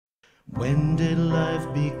When did life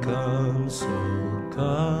become so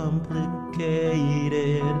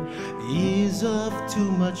complicated? Years of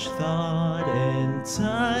too much thought and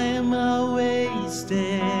time are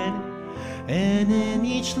wasted, and in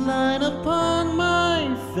each line upon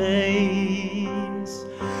my face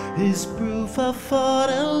is proof I fought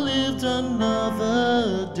and lived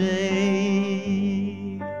another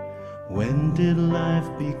day. When did life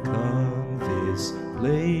become this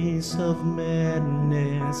place of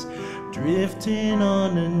madness, drifting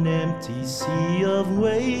on an empty sea of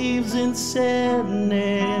waves and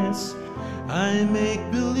sadness? I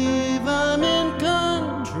make believe I'm in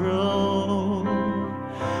control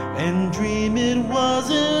and dream it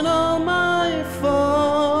wasn't all my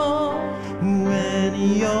fault. When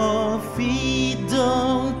your feet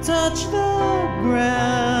don't touch the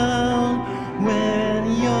ground,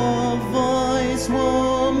 when your voice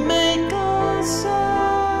won't make a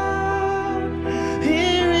sound,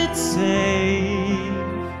 here it's safe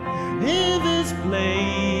in this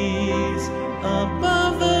place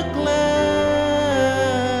above the clouds.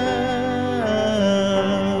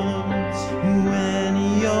 When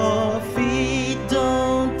your feet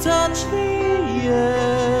don't touch the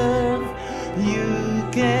earth, you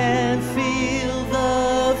can feel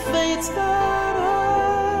the fates that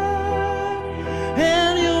hurt,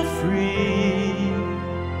 and you're free.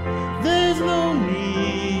 There's no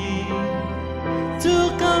need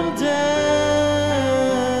to come down.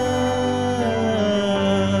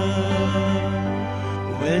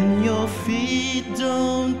 When your feet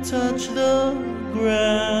don't touch the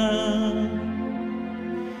ground,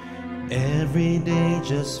 every day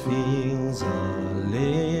just feels a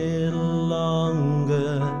little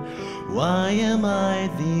longer. Why am I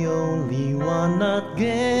the only one not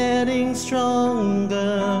getting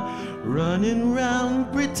stronger? Running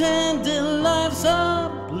round pretending life's a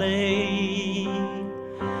play.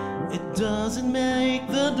 It doesn't make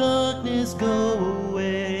the darkness go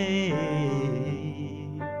away.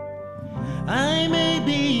 I may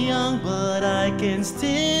be young, but I can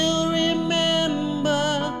still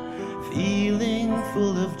remember feeling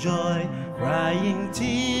full of joy, crying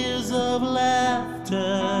tears of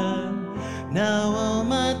laughter. Now all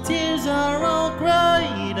my tears are all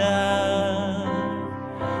cried out.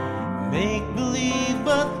 Make believe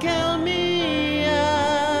but count me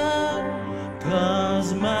out,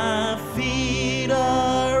 'cause my feet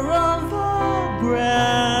are on the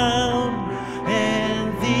ground,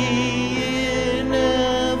 and the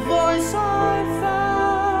inner voice I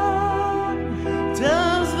found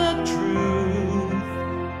tells the truth.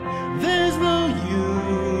 There's no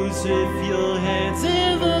use if your head's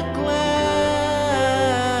in the clouds.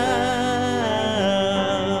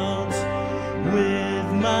 With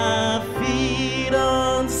my feet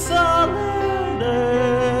on solid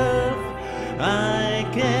earth, I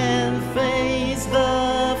can face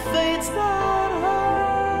the fates that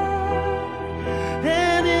hurt,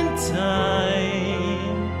 and in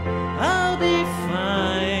time I'll be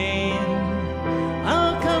fine.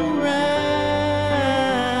 I'll come round.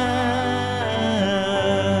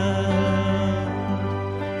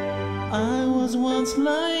 I was once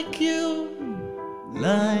like you.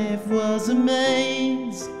 Life was a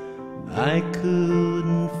maze. I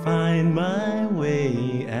couldn't find my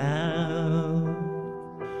way out.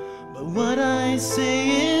 But what I say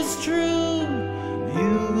is true.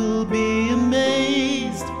 You will be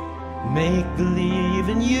amazed. Make believe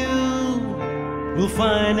in you. We'll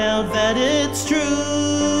find out that it's true.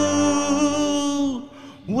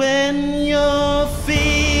 When your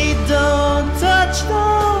feet don't touch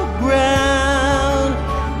the ground,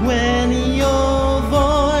 when your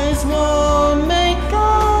voice won't make a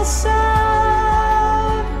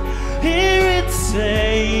sound, here it's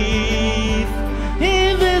safe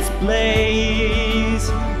in this place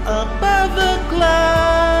above the clouds.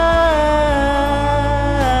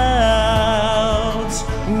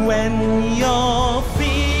 When your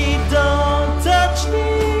feet don't touch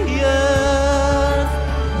the earth,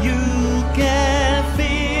 you can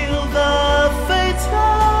feel the fates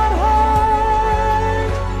that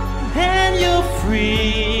hurt, and you're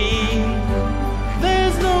free.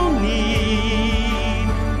 There's no need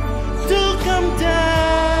to come down.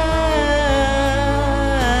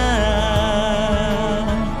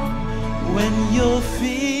 When your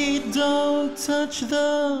feet don't touch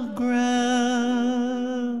the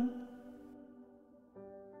ground.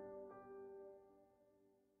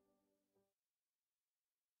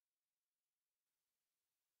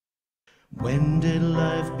 When did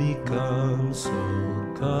life become so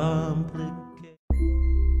complicated?